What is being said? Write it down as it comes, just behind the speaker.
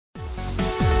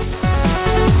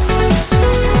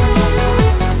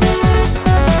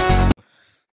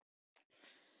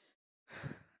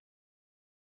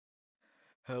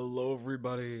Hello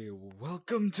everybody,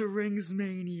 welcome to Rings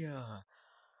Mania!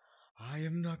 I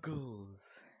am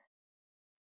Knuckles.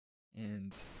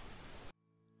 And...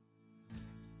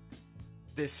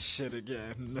 this shit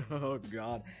again, oh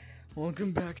god.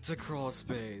 Welcome back to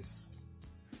Crawlspace.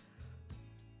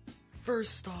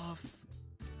 First off,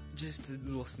 just a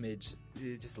little smidge,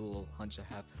 just a little hunch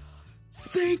I have.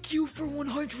 Thank you for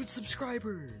 100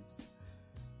 subscribers!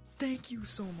 Thank you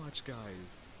so much, guys.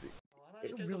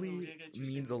 It really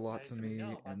means a lot to me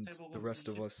and the rest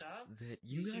of us that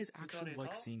you guys actually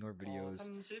like seeing our videos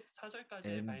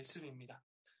and,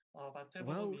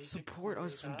 well, support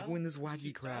us from doing this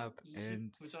wacky crap,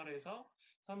 and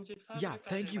yeah,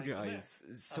 thank you guys.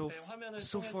 So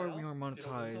far we are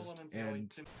monetized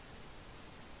and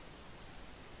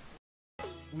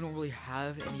we don't really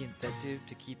have any incentive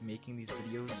to keep making these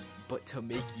videos, but to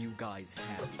make you guys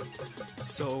happy.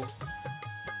 So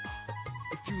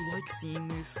if you like seeing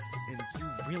this and you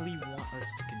really want us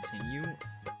to continue,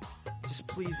 just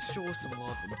please show us some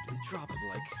love and drop a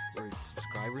like or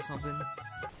subscribe or something.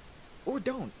 Or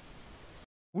don't.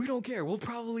 We don't care, we'll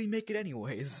probably make it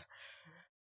anyways.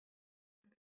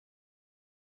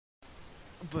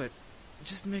 But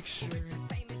just make sure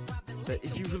that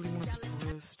if you really want to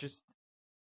support us, just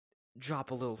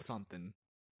drop a little something.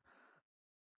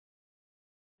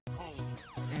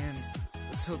 And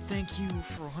so thank you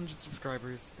for 100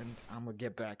 subscribers, and I'm gonna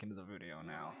get back into the video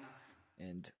now.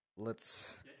 And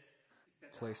let's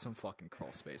play some fucking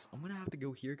Crawlspace. I'm gonna have to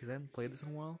go here because I haven't played this in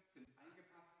a while.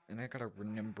 And I gotta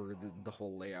remember the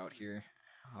whole layout here.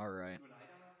 Alright.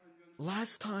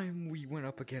 Last time we went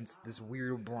up against this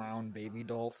weird brown baby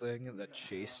doll thing that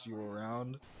chased you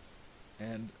around.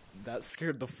 And that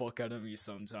scared the fuck out of me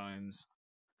sometimes.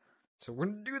 So we're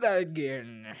gonna do that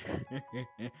again.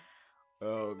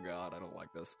 Oh god, I don't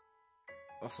like this.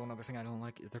 Also, another thing I don't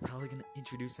like is they're probably gonna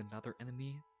introduce another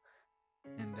enemy.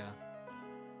 And,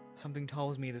 something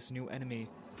tells me this new enemy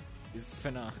is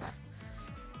finna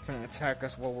attack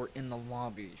us while we're in the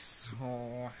lobby. So,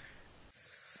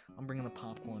 I'm bringing the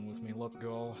popcorn with me. Let's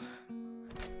go.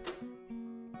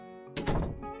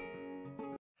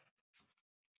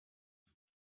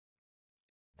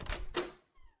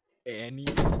 Annie,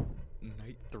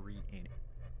 Night 3 Annie.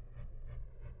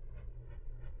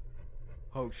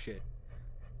 Oh shit.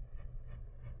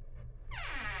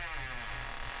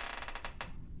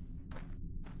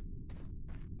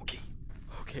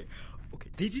 Okay.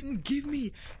 They didn't give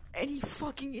me any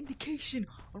fucking indication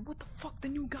on what the fuck the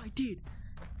new guy did.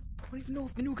 I don't even know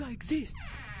if the new guy exists.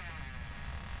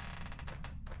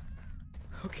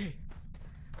 Okay.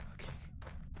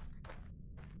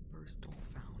 First doll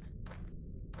found.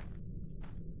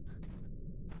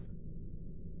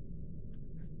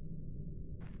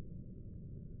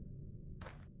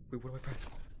 Wait, what do I press?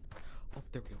 Oh,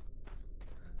 there we go.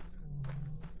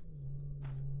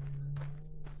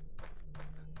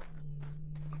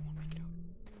 Come on, make it out.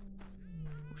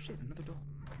 Oh shit, another doll.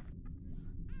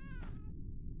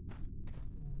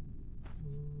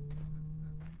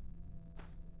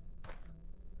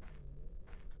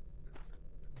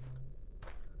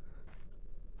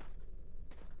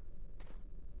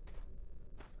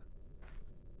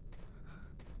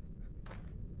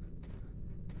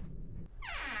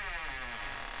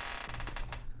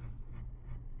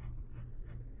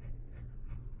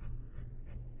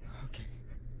 Okay.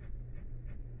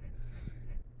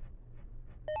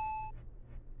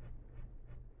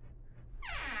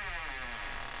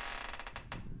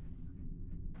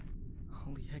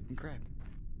 Holy heck and crap.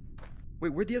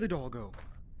 Wait, where'd the other doll go?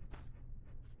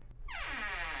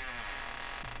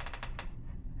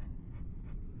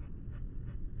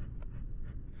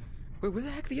 Wait, where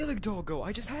the heck did the other doll go?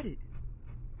 I just had it.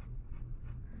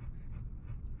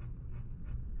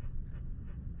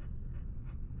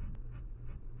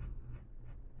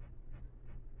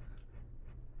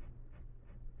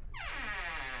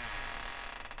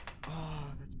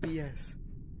 Oh, that's BS.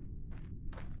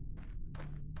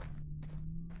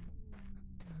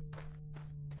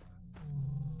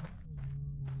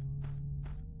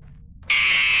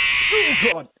 Oh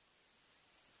god!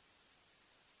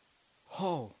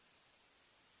 Oh.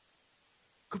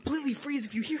 Completely freeze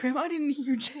if you hear him. I didn't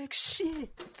hear jack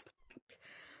shit.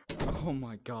 Oh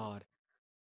my god.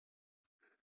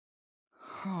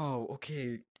 Oh,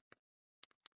 okay.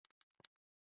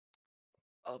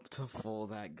 Up to full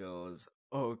that goes.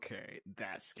 Okay,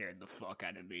 that scared the fuck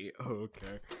out of me.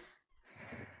 Okay.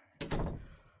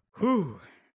 Whew.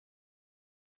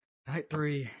 Night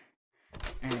 3.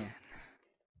 And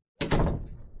I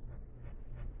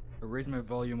raised my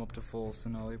volume up to full, so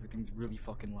now everything's really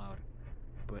fucking loud.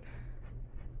 But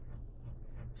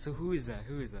so who is that?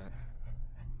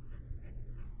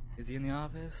 Is he in the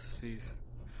office?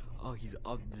 Oh, he's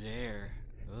up there.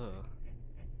 Ugh.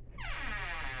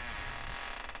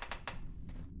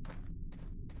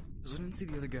 So I didn't see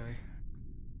the other guy.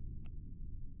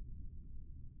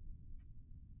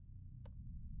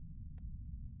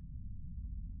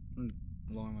 I'm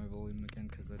lowering my volume again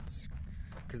because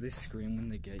they scream when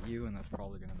they get you, and that's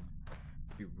probably gonna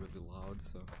be really loud.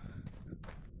 So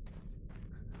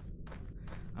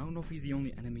I don't know if he's the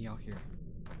only enemy out here.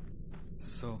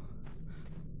 So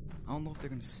I don't know if they're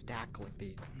gonna stack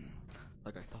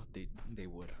like I thought they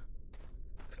would,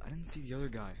 because I didn't see the other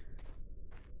guy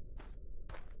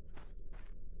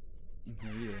in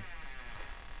here either.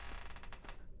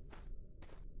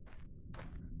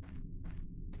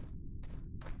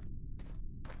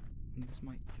 And this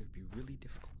might either be really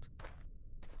difficult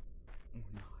or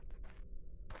not.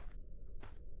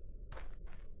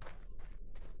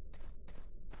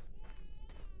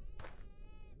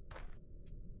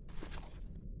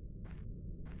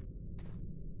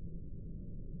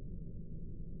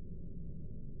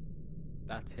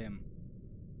 That's him.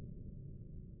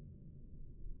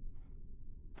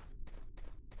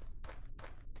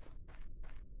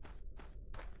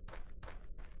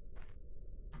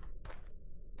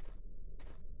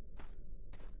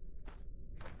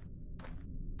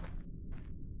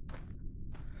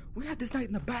 We had this night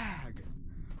in the bag.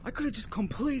 I could have just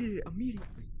completed it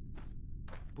immediately.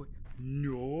 But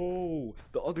no,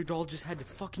 the other doll just had to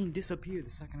fucking disappear the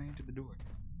second I entered the door.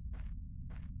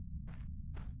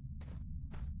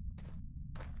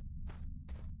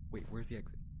 Wait, where's the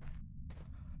exit?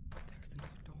 There's the other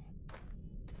doll.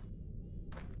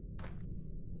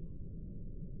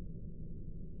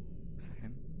 Is that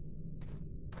him?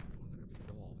 Oh, that's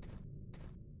the doll.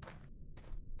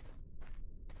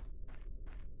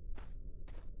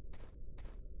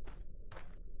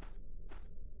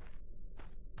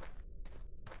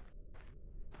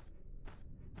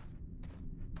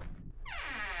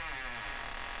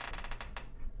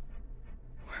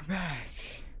 We're back.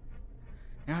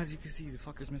 Now, as you can see, the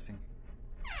fucker's missing.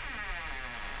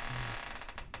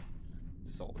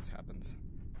 This always happens.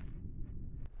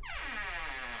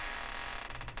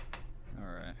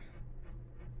 Alright.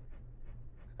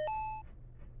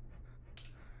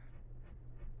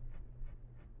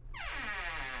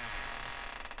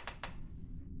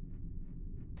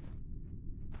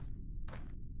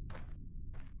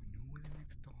 We know where the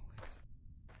next doll is.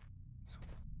 So,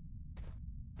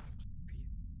 supposed to be.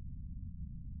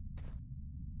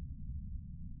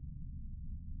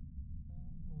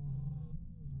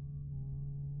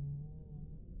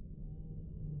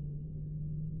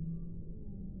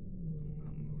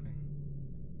 Not moving.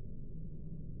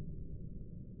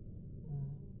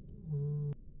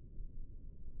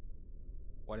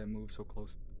 Why did it move so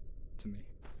close to me?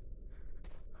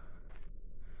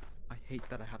 I hate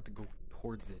that I have to go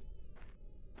towards it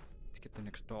to get the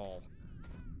next doll.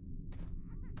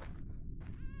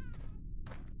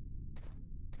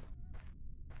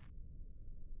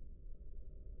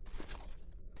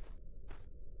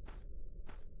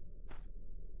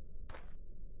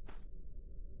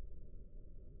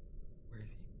 Where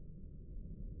is he?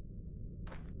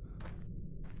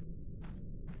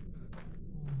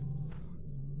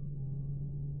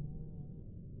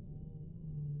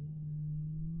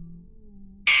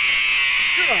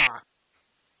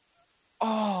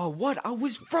 Oh, what? I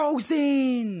was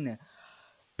frozen!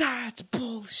 That's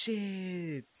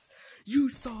bullshit! You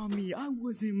saw me, I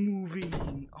wasn't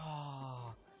moving.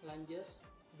 Oh.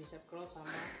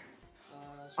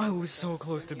 I was so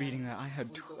close to beating that. I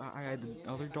had the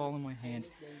other doll in my hand.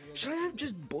 Should I have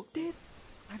just booked it?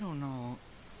 I don't know.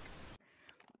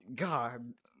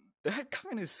 God, that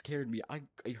kind of scared me. I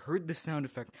heard the sound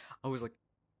effect. I was like,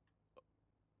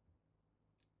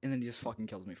 and then he just fucking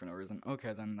kills me for no reason.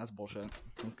 Okay, then that's bullshit.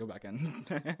 Let's go back in.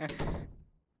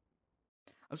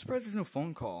 I'm surprised there's no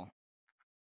phone call.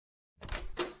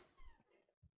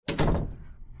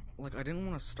 Like, I didn't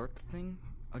want to start the thing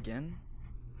again.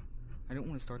 I didn't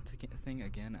want to start the thing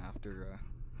again after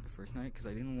the first night, because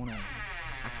I didn't want to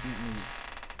accidentally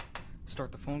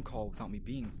start the phone call without me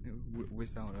being,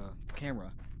 without the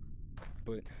camera.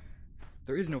 But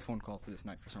there is no phone call for this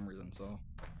night for some reason, so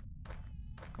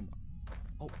come on.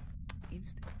 Oh,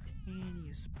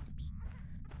 instantaneous, baby.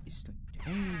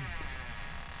 Instantaneous.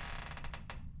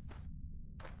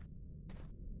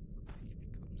 Let's see if he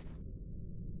comes.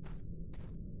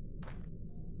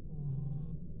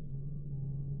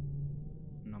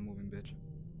 I'm not moving, bitch.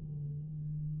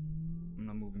 I'm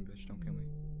not moving, bitch. Don't kill me.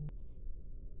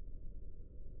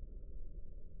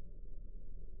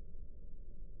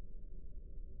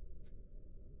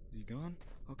 Is he gone?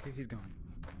 Okay, he's gone.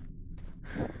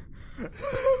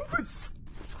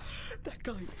 That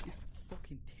guy is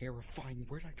fucking terrifying.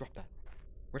 Where did I drop that?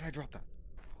 Where did I drop that?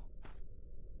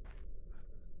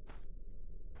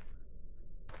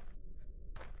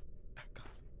 That guy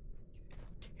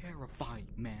is terrifying,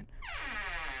 man.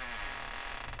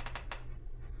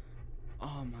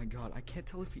 Oh my god, I can't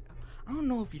tell if he... I don't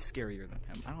know if he's scarier than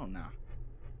him. I don't know.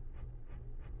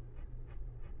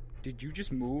 Did you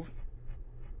just move?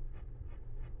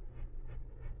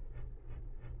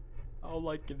 I don't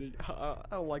like it. I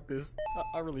don't like this.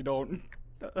 I really don't.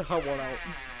 I want out.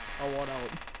 I want out.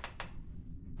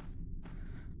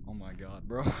 Oh my god,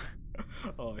 bro.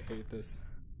 Oh, I hate this.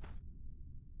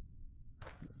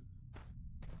 Okay.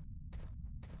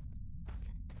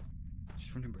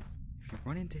 Just remember, if you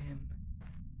run into him,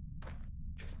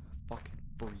 just fucking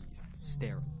freeze and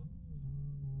stare.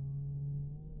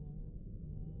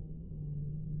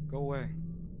 Go away.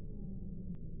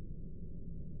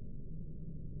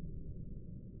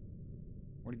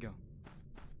 Where'd he go?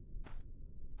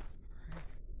 Right.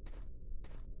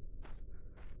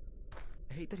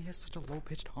 I hate that he has such a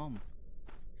low-pitched hum.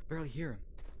 I can barely hear him.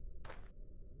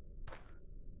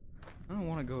 I don't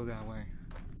want to go that way.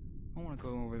 I want to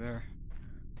go over there.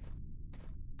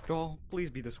 Doll, please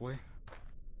be this way.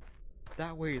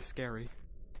 That way is scary.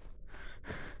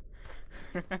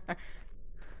 I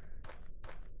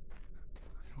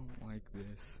don't like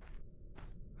this.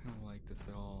 I don't like this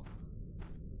at all.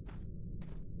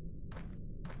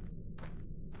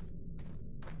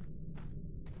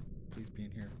 Please be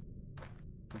in here.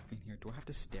 Please be in here. Do I have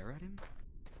to stare at him?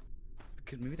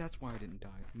 Because maybe that's why I didn't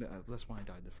die. That's why I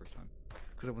died the first time.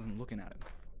 Because I wasn't looking at him.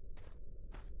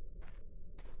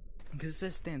 Because it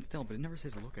says stand still, but it never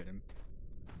says look at him.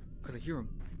 Because I hear him,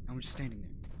 and I'm just standing there.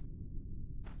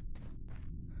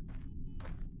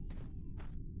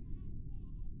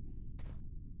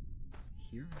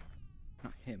 Here?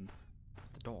 Not him.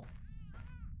 The doll.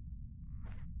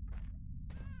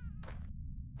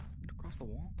 Across the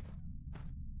wall?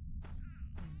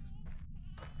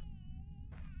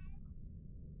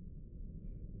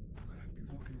 I'd be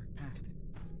walking right past it.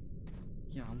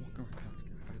 Yeah, I'm walking right past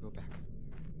it. I gotta go back.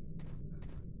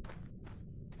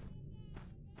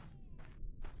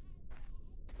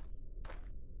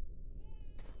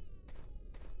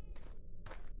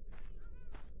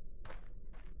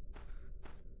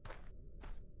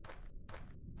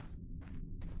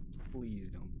 Please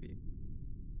don't be.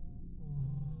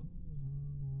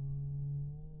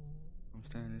 I'm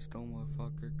standing still,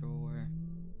 motherfucker. Go away.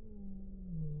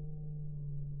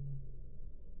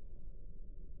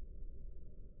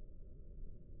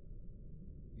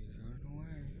 He's running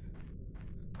away.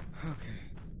 Okay.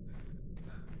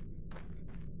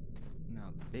 Now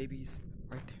the baby's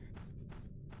right there.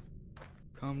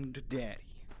 Come to daddy.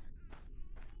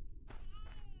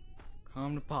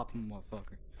 Come to papa,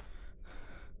 motherfucker.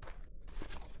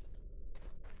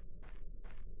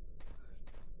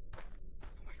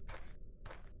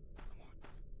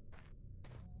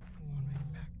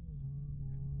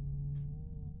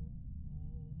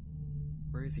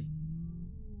 Where is he?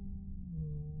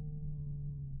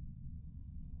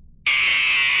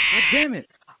 God damn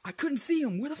it! I couldn't see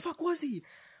him! Where the fuck was he?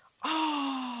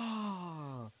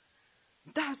 Ah!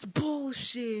 That's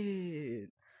bullshit!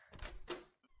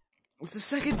 It's the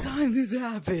second time this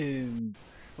happened!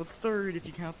 Well, third if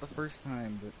you count the first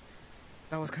time, but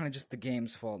that was kind of just the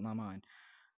game's fault, not mine.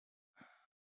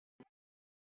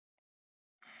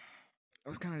 It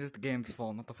was kind of just the game's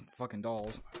fault, not the fucking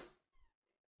dolls.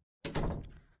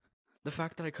 The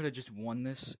fact that I could have just won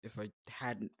this if I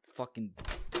hadn't fucking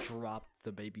dropped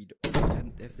the baby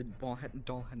if the doll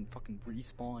hadn't fucking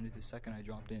respawned the second I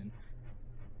dropped in.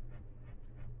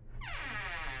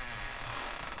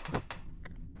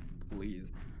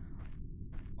 Please.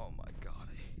 Oh my god,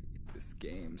 I hate this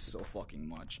game so fucking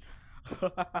much.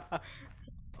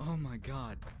 Oh my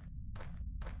god.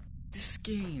 This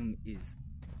game is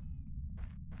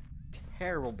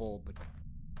terrible, but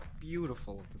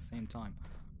beautiful at the same time.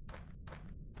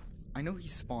 I know he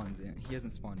spawns in. He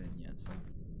hasn't spawned in yet, so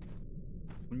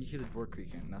when you hear the door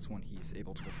creaking, that's when he's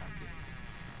able to attack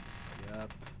you.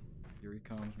 Yep. Here he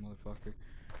comes, motherfucker.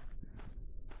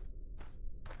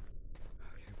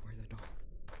 Okay, where's the doll?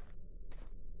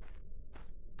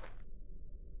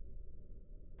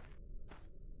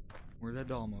 Where's that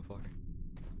doll, motherfucker?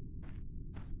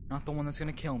 Not the one that's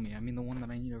gonna kill me. I mean the one that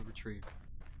I need to retrieve.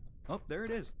 Oh, there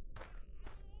it is.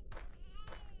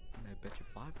 And I bet you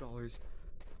 $5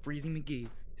 Freezing McGee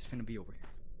is finna be over here.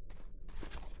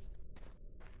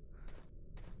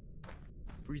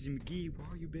 Freezing McGee, where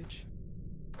are you, bitch?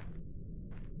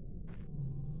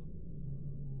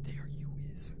 There you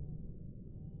is.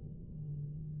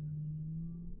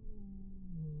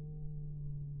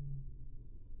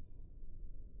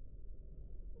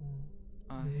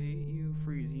 I hate you,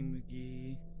 Freezy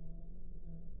McGee.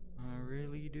 I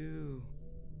really do.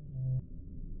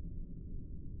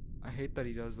 I hate that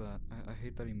he does that. I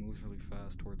hate that he moves really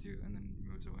fast towards you and then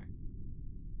moves away.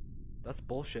 That's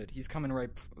bullshit. He's coming right.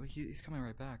 He's coming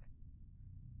right back.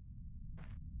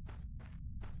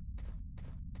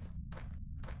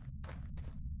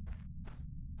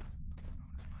 Don't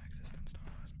notice my existence. Don't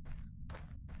notice.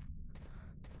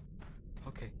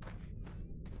 Okay.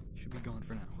 Should be gone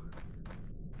for now.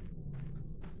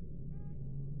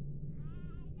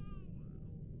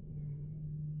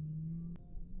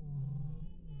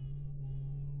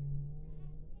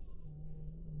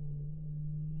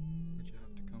 Why'd you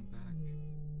have to come back?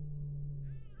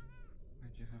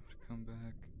 Why'd you have to come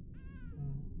back?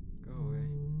 Go away.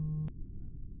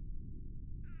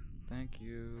 Thank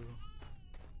you.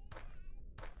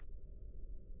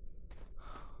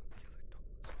 The other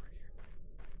doll is over here.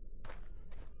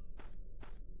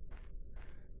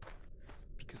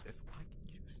 Because if I can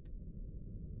just...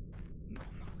 No,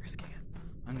 I'm not risking it.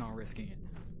 I'm not risking it.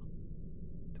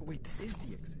 Wait, this is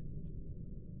the exit.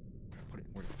 Where put it?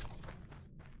 Where?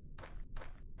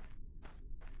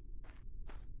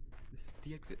 This is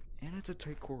the exit. And it's a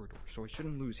tight corridor, so I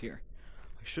shouldn't lose here.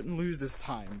 I shouldn't lose this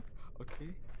time.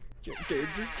 Okay? Okay,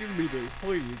 just give me this,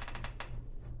 please.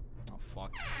 Oh,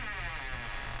 fuck.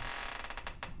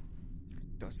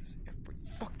 It does this every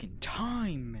fucking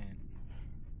time, man.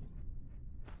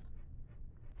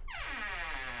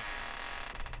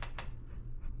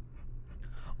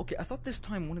 Okay, I thought this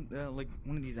time one of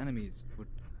these enemies would.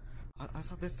 I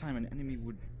thought this time an enemy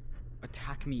would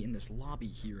attack me in this lobby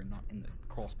here and not in the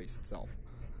crawl space itself.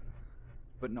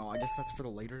 But no, I guess that's for the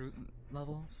later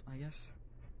levels. I guess.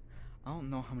 I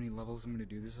don't know how many levels I'm gonna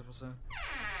do this episode.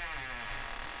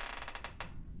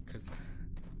 Cause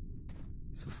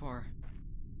so far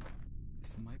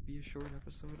this might be a short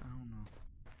episode. I don't know.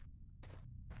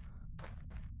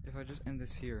 If I just end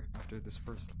this here after this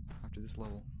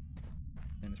level.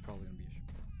 Then it's probably gonna be a short.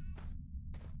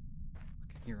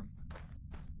 I can hear him.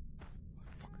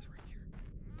 Motherfucker's right here.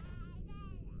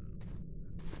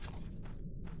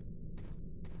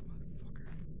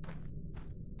 Motherfucker.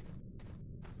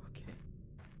 Okay.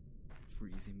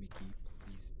 Freezy Mickey,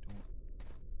 please don't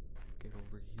get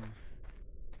over here.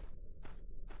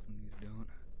 Please don't.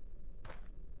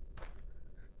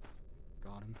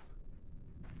 Got him.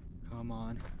 Come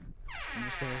on.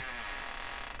 Almost there.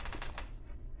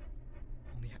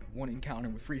 One encounter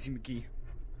with Freezy McGee.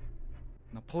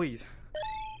 Now please.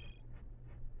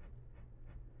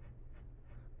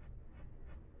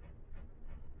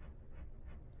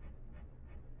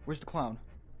 Where's the clown?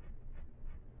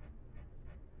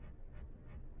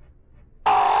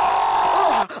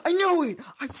 Oh, I knew it!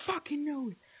 I fucking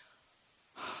knew it!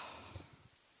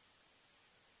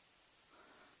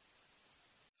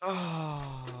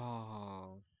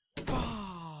 Oh,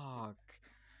 fuck.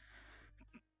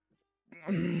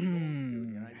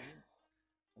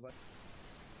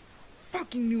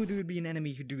 Fucking knew there would be an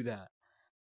enemy who'd do that.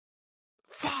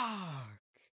 Fuck.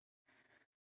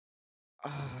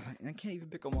 And I can't even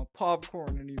pick up my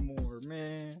popcorn anymore,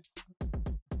 man.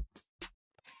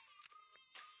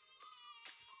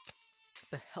 What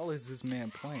the hell is this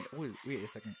man playing? Wait a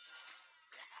second.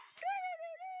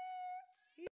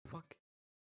 Fuck.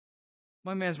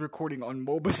 My man's recording on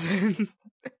Mobizin.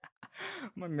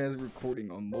 My man's recording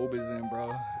on Mobizin,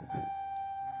 bro.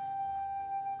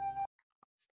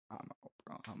 I'm out,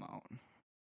 bro. I'm out.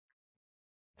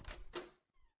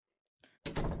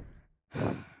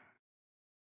 I'm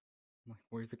like,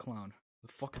 where's the clown? The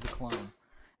fuck is the clown?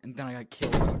 And then I got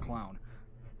killed by the clown.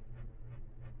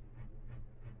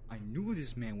 I knew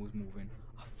this man was moving.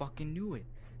 I fucking knew it.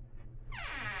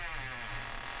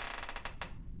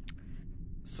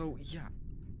 So, yeah.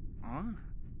 Huh?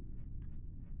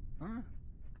 Huh?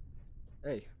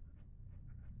 Hey.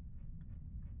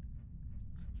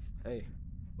 Hey.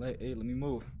 Let me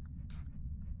move.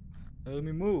 Hey, let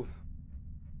me move.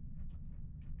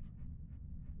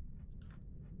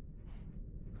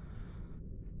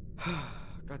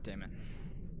 God damn it.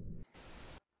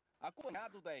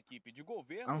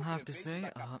 I'll have to say,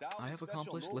 I have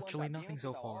accomplished literally nothing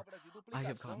so far. I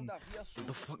have gotten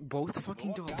both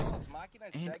fucking dogs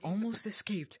and almost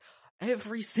escaped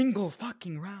every single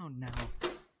fucking round now.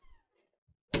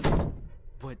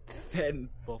 But then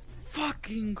the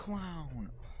fucking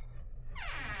clown.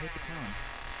 I hate the clown.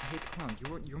 I hate the clown.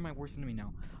 You're my worst enemy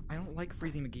now. I don't like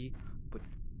Freezy McGee,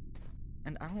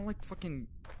 and I don't like fucking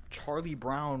Charlie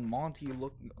Brown,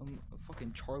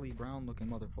 fucking Charlie Brown looking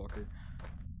motherfucker.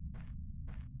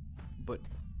 But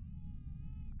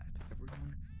out of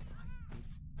everyone, I hate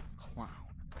the clown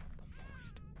the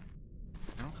most.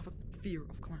 fear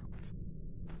of clowns.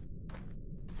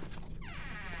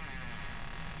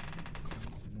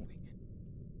 Clown's annoying.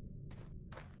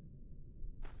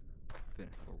 Been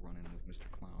a run-in with Mr.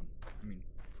 Clown. I mean,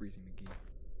 Freezy McGee.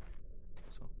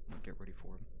 So, I'm gonna get ready for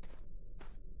him.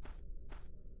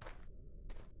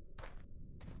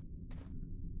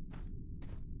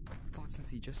 Thought since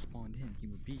he just spawned in, he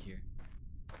would be here.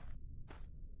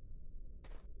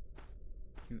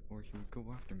 Or he would go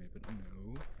after me, but no,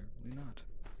 apparently not.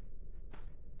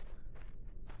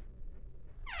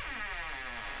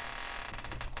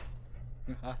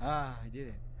 Haha, I did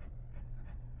it.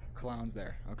 Clown's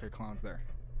there. Okay, clown's there.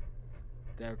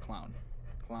 There, clown.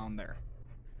 Clown there.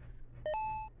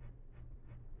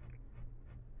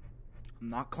 I'm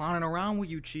not clowning around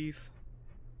with you, Chief.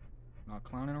 Not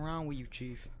clowning around with you,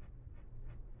 Chief.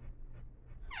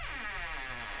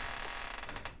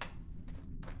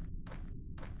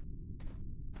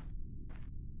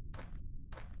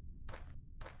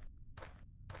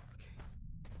 Okay.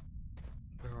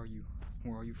 Where are you?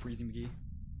 Where are you, Freezy McGee?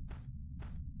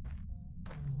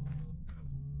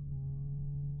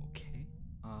 Okay.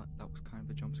 That was kind of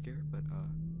a jump scare, but,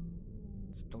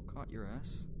 still caught your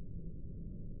ass.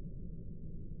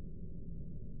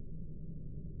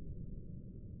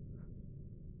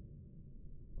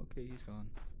 Okay, he's gone.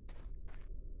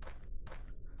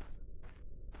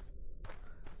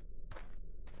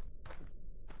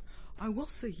 I will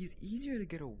say he's easier to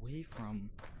get away from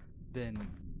than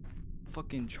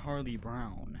fucking Charlie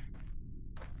Brown.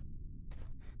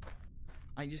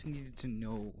 I just needed to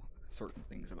know certain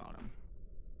things about him.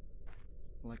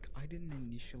 Like, I didn't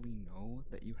initially know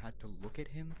that you had to look at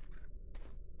him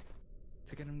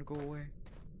to get him to go away.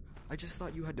 I just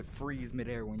thought you had to freeze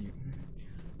midair when you...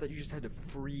 that you just had to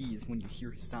freeze when you hear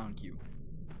his sound cue.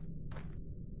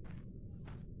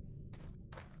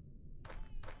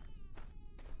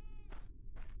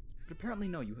 But apparently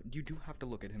no, you do have to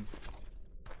look at him.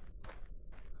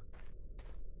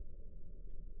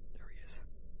 There he is.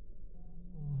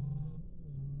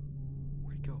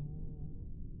 Where'd he go?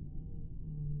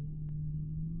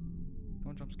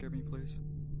 Don't jump scare me, please.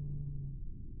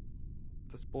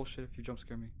 That's bullshit if you jump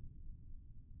scare me.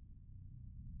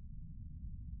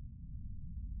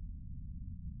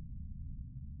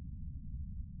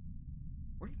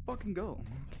 Where'd he fucking go?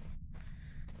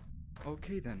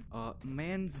 Okay then,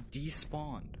 man's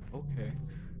despawned. Okay.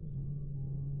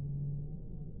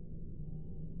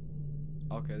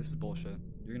 Okay, this is bullshit.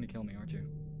 You're gonna kill me, aren't you?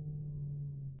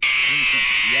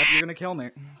 Yep, you're gonna kill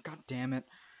me. God damn it.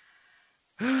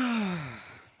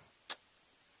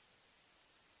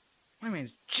 My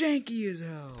man's janky as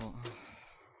hell.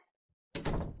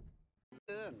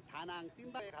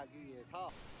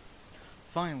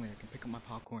 Finally, I can pick up my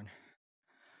popcorn.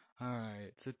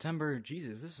 Alright, September.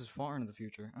 Jesus, this is far into the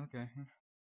future. Okay.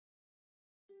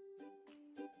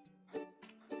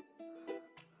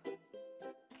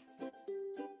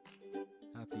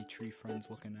 Happy Tree Friends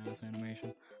looking ass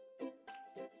animation.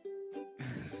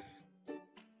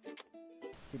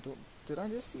 Did I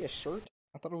just see a shirt?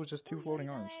 I thought it was just two floating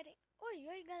arms.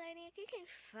 Oi, galerinha, aqui quem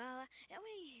fala é o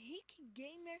Henrique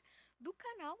Gamer do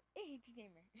canal Henrique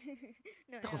Gamer.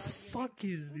 Não, The fuck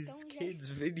is this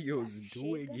kid's videos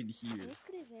doing in here? Se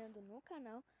inscrevendo no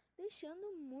canal,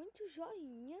 deixando muito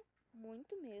joinha,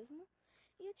 muito mesmo,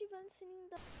 e ativando o sininho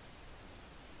da...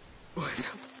 What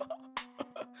the fuck?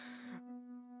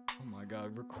 Oh my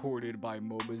god, recorded by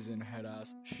Mobas and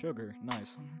Headass. Sugar,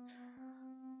 nice.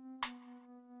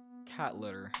 Cat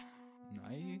litter.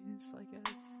 Nice, I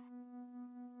guess.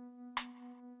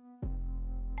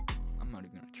 I'm not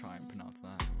even gonna try and pronounce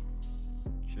that.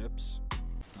 Chips.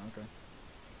 Okay.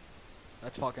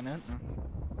 That's fucking it.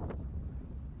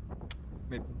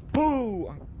 Wait,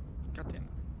 boo! God damn it.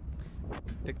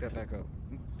 Pick that back up.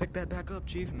 Pick that back up,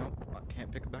 Chief. Nope, I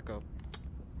can't pick it back up.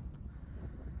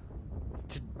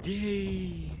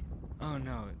 Today... Oh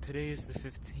no, today is the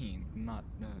 15th, not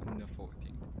the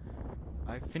 14th.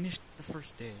 I finished the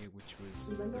first day, which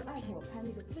was the 13th.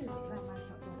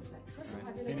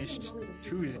 I finished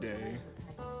Tuesday,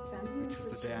 which was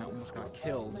the day I almost got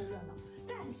killed.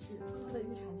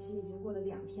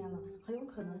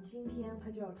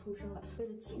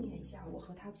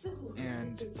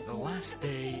 And the last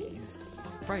day is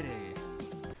Friday.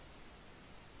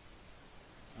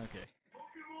 Okay.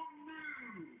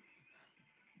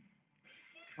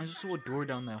 I just saw a door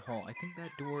down that hall. I think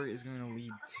that door is going to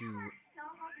lead to...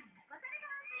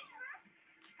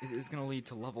 is going to lead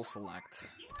to level select.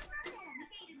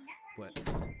 But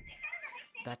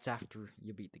that's after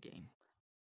you beat the game.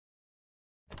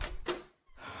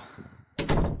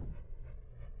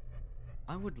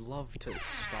 I would love to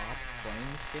stop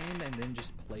playing this game and then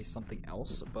just play something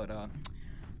else, but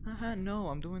no,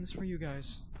 I'm doing this for you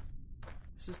guys.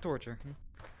 This is torture.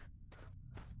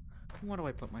 Why do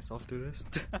I put myself through this?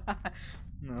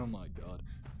 Oh my god.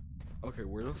 Okay,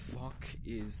 where the fuck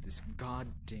is this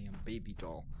goddamn baby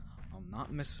doll? I'm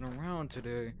not messing around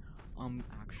today. I'm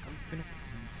actually finna...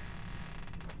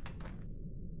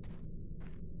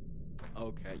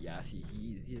 Okay, yeah,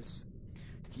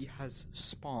 he has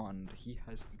spawned. He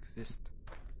has exist.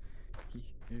 He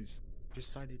is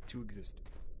decided to exist.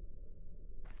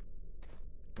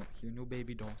 Don't hear no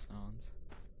baby doll sounds.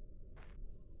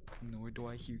 Nor do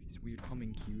I hear his weird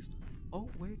humming cues. Oh,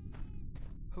 wait.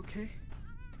 Okay.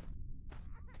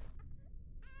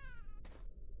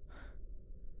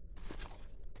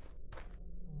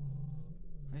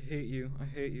 I hate you, I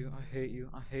hate you, I hate you,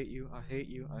 I hate you, I hate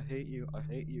you, I hate you, I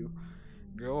hate you.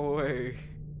 Go away.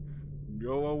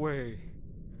 Go away.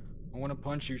 I want to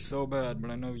punch you so bad,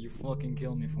 but I know you fucking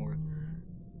kill me for it.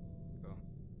 Go.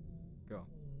 Go.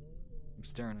 I'm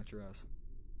staring at your ass.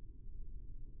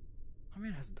 My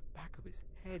man has the back of his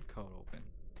head cut open.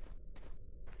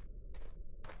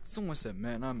 Someone said,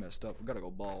 man, I messed up. I gotta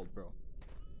go bald, bro.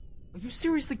 Are you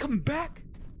seriously coming back?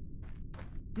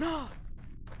 Nah!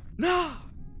 Nah!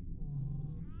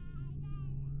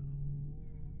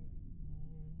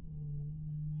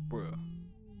 Bruh.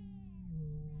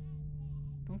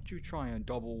 Don't you try and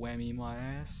double whammy my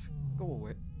ass. Go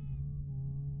away.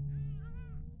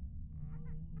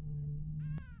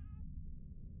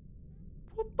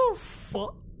 What the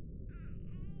fuck?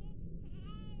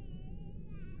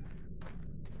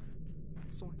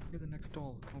 So you're the next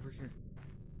doll over here.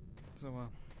 So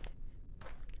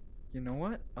you know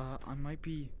what? I might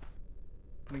be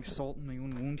putting salt in my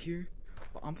own wound here,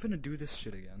 but I'm finna do this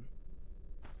shit again.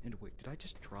 And wait, did I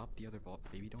just drop the other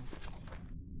baby doll?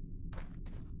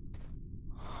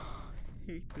 I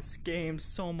hate this game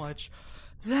so much.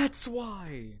 That's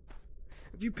why!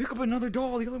 If you pick up another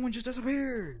doll, the other one just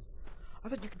disappears! I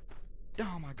thought you could...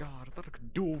 Oh my god, I thought I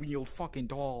could dual wield fucking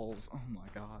dolls. Oh my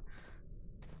god.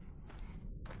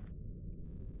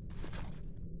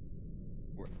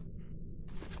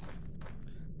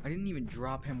 I didn't even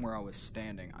drop him where I was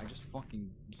standing. He just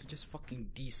fucking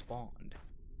despawned.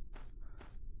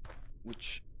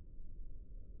 Which,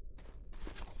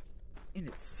 in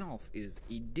itself, is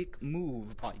a dick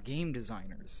move by game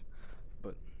designers.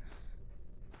 But,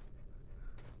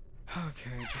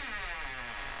 okay,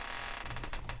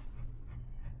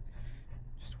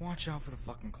 just watch out for the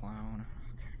fucking clown.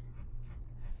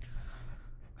 Okay.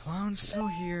 Clown's still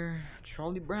here.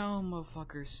 Charlie Brown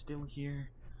motherfucker's still here.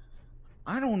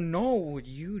 I don't know what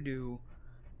you do.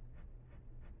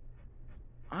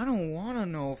 I don't wanna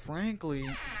know, frankly.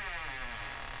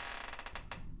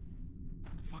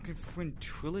 Fucking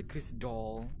ventriloquist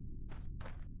doll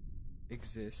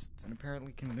exists and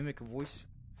apparently can mimic a voice,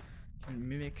 can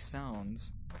mimic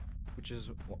sounds, which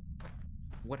is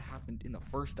what happened in the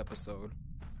first episode.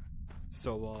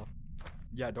 So,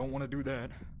 yeah, don't want to do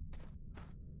that.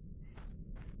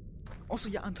 Also,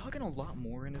 yeah, I'm talking a lot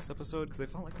more in this episode because I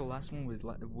felt like the last one was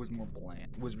more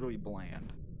bland, was really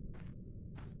bland.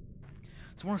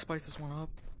 So I want to spice this one up,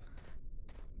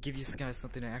 give you guys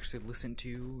something to actually listen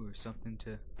to, or something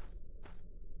to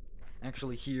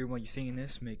actually hear while you're seeing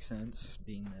this. Makes sense,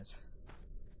 being that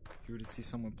if you were to see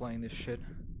someone playing this shit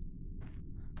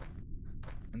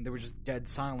and they were just dead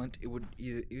silent, it would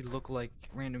look like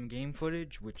random game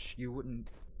footage, which you wouldn't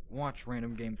watch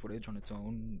random game footage on its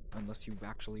own unless you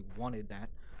actually wanted that.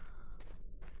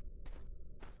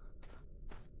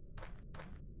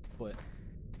 But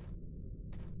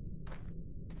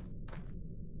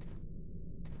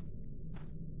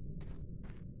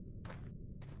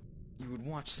you would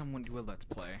watch someone do a let's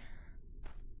play.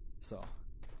 So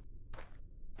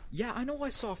yeah, I know I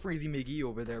saw Freezy McGee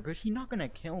over there, but he's not gonna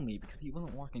kill me because he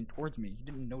wasn't walking towards me. He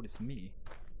didn't notice me.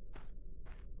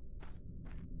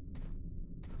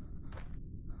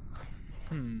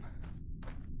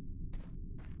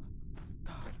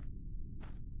 God.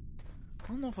 I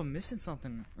don't know if I'm missing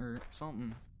something or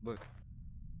something, but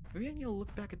maybe I need to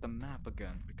look back at the map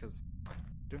again because I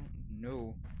don't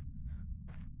know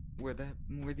where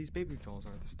these baby dolls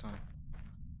are this time.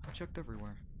 I checked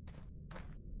everywhere.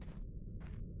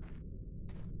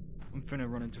 I'm finna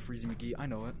run into Freezy McGee, I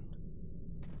know it.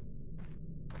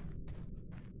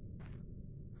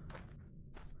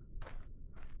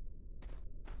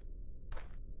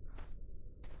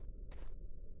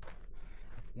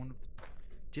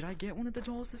 Did I get one of the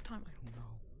dolls this time? I don't know.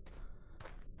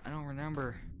 I don't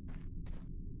remember.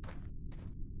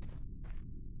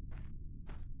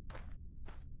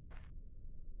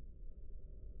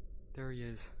 There he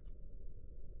is.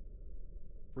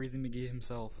 Freezing McGee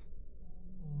himself.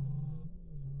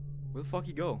 Where the fuck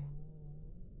he go?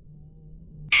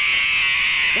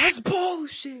 That's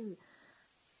bullshit!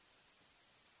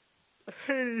 I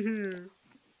hate it here.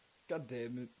 God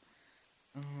damn it.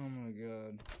 Oh my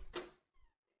god.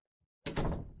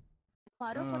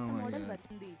 మరో కొత్త model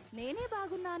వచ్చింది. నేనే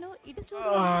బాగున్నాను. ఇటు చూడు.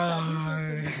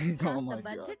 Oh my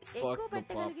god. Fuck the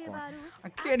popcorn. I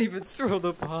can't even throw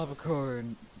the popcorn.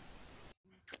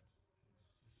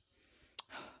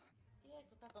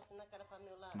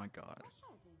 Oh my god.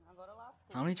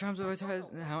 How many times have I tried?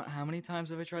 How many times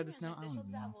have I tried this now? I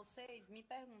don't know.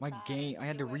 My game. I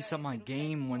had to reset my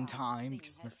game one time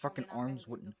because my fucking arms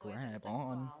wouldn't grab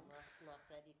on.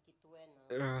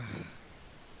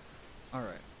 All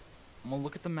right. I'm gonna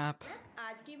look at the map.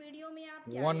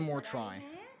 One more try.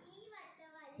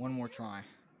 One more try.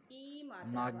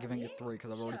 I'm not giving it 3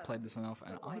 because I've already played this enough,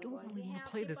 and I don't really want to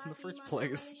play this in the first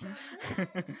place.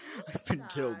 I've been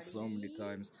killed so many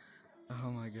times.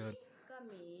 Oh my god.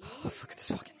 Let's look at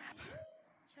this fucking map.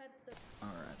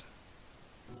 Alright.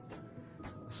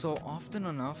 So, often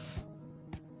enough,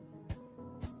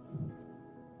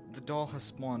 the doll has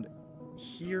spawned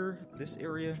here, this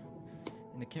area,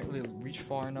 and it can't really reach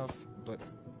far enough, but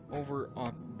over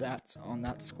on that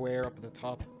square up at the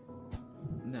top,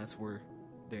 that's where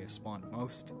they have spawned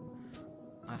most.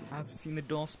 I have seen the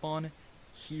doll spawn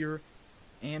here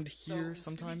and here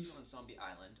sometimes. On Zombie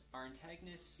Island, our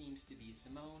antagonist seems to be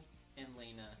Simone and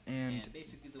Lena, and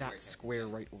basically the that square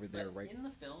right over there, right? In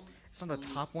the film, it's not the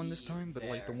top one this time, but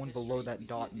like the one below that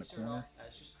dot in the corner.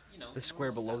 The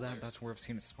square below that, that's where I've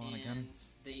seen it spawn again.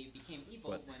 They became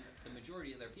evil when the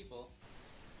majority of their people...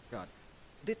 God.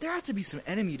 There has to be some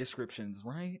enemy descriptions,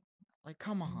 right? Like,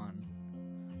 come on.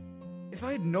 If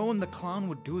I had known the clown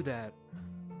would do that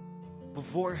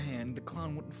beforehand, the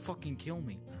clown wouldn't fucking kill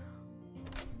me.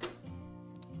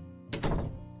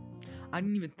 I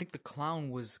didn't even think the clown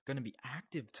was gonna be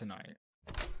active tonight.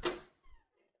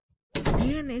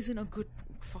 And isn't a good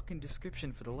fucking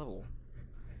description for the level.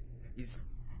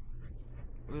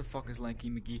 Where the fuck is Lanky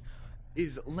McGee?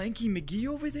 Is Lanky McGee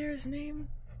over there his name?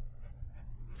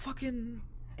 Fucking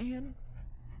Ann?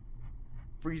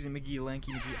 Freezing McGee,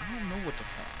 Lanky McGee, I don't know what to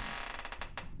call him.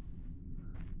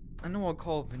 I know I'll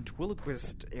call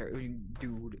ventriloquist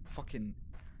dude fucking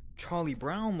Charlie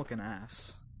Brown looking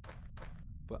ass.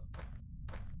 But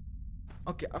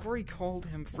okay, I've already called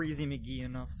him Freezy McGee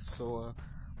enough, so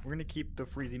we're gonna keep the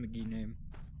Freezy McGee name.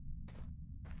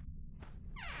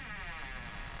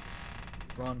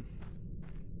 Run.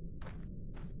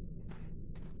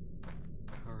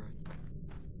 Alright.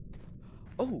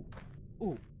 Oh!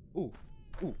 Ooh! Ooh!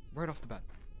 Ooh! Right off the bat.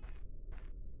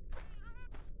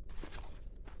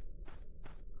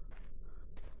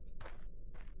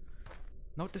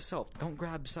 Note to self, don't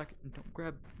grab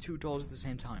 2 dolls at the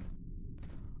same time.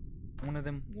 One of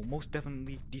them will most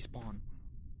definitely despawn.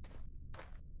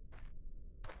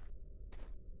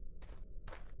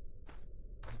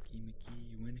 Lanky McGee,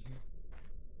 you in here?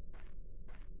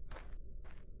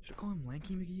 Should I call him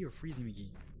Lanky McGee or Freezy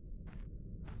McGee?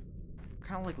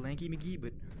 Kinda like Lanky McGee,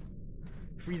 but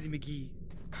Freezy McGee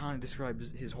kinda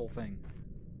describes his whole thing.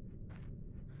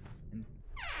 And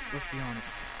let's be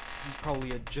honest, he's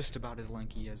probably just about as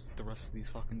lanky as the rest of these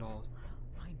fucking dolls.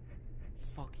 I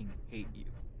fucking hate you.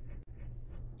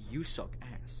 You suck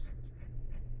ass.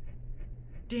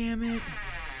 Damn it!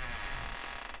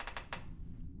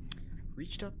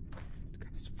 Reached up to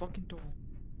grab his fucking doll.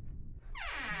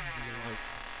 I realized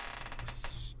it was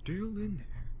still in there.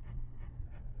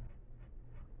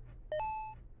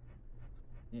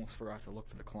 Almost forgot to look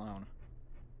for the clown.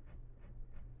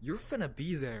 You're finna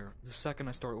be there the second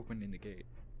I start opening the gate.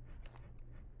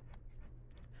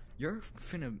 You're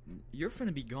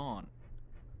finna be gone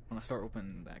when I start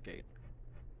opening that gate.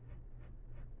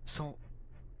 So,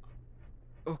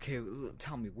 okay,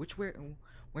 tell me,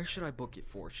 where should I book it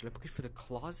for? Should I book it for the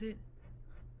closet?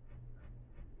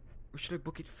 Or should I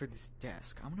book it for this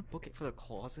desk? I'm gonna book it for the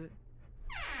closet.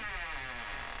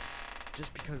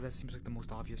 Just because that seems like the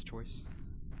most obvious choice.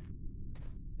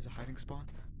 Is a hiding spot.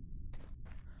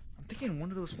 I'm thinking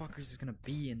one of those fuckers is gonna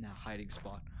be in that hiding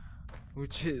spot.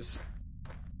 Which is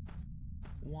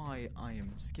why I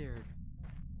am scared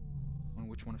on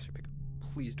which one I should pick.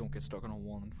 Please don't get stuck on a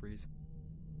wall and freeze.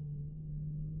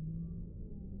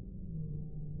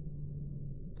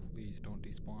 Please don't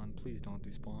despawn. Please don't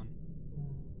despawn.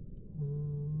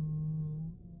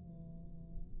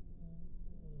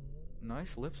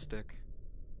 Nice lipstick.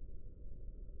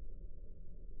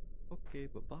 Okay,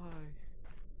 bye-bye.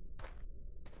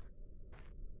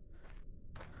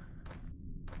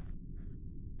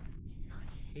 I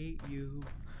hate you.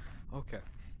 Okay.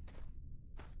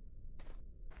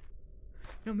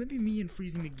 Now, maybe me and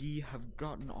Freezing McGee have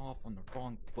gotten off on the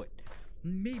wrong foot.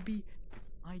 Maybe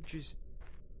I just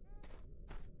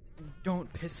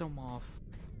don't piss him off.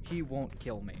 He won't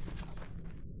kill me.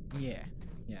 Yeah,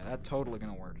 that's totally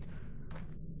gonna work.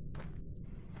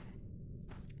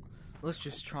 Let's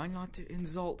just try not to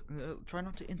insult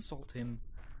him.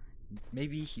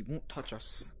 Maybe he won't touch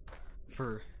us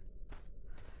for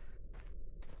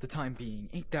the time being.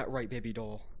 Ain't that right, baby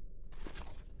doll?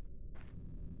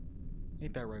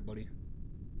 Ain't that right, buddy?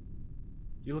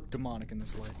 You look demonic in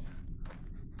this light.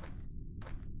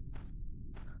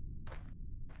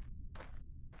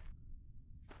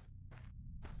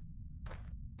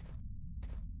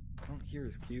 I don't hear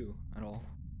his cue at all.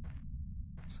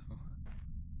 So.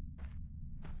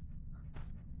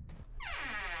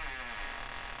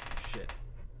 Shit.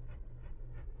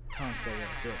 Can't stay there.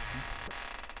 Good.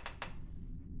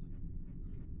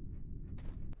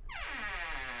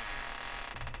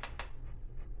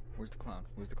 Where's the clown?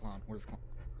 Where's the clown? Where's the clown?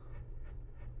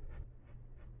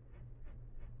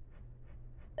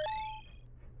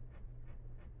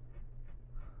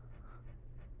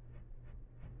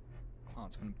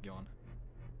 Clown's gonna be gone.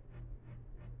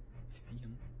 I see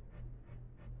him.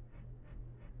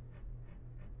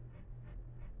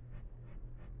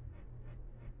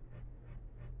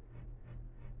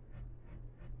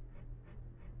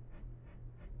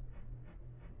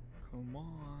 Come on.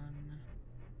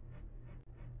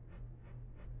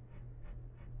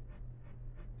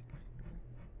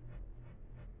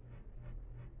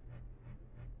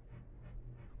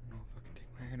 I don't know if I can take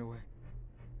my hand away.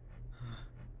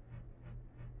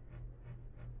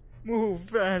 Move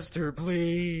faster,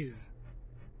 please.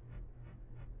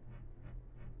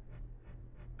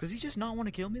 Does he just not want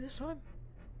to kill me this time?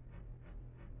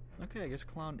 Okay, I guess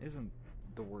Clown isn't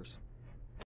the worst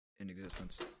in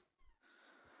existence.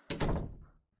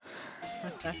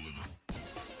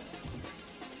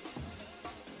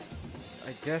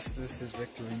 I guess this is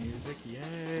victory music.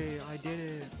 Yay, I did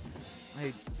it.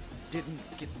 I didn't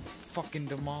get fucking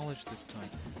demolished this time.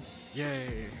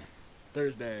 Yay.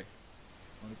 Thursday.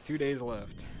 Only 2 days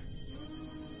left.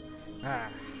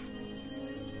 And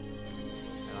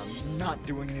I'm not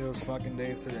doing any of those fucking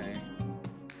days today.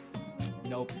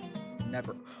 Nope.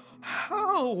 Never.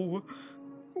 How?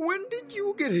 When did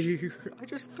you get here? I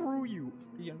just threw you.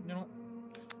 You know what?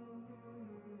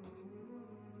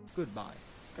 Goodbye.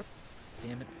 God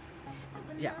damn it.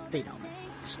 Yeah, stay down.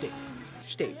 Stay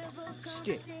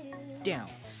down.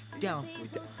 Down.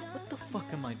 What the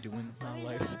fuck am I doing with my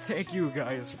life? Thank you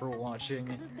guys for watching.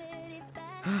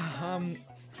 I'm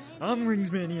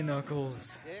Ringsmania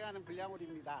Knuckles.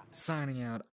 Signing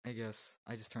out, I guess.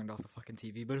 I just turned off the fucking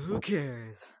TV, but who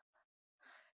cares?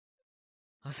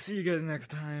 I'll see you guys next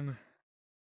time.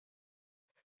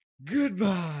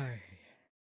 Goodbye.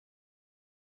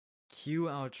 Cue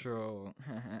outro.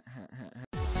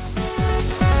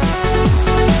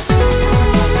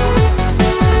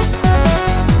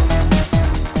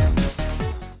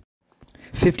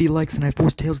 50 likes and I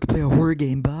force Tails to play a horror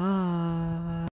game. Bye.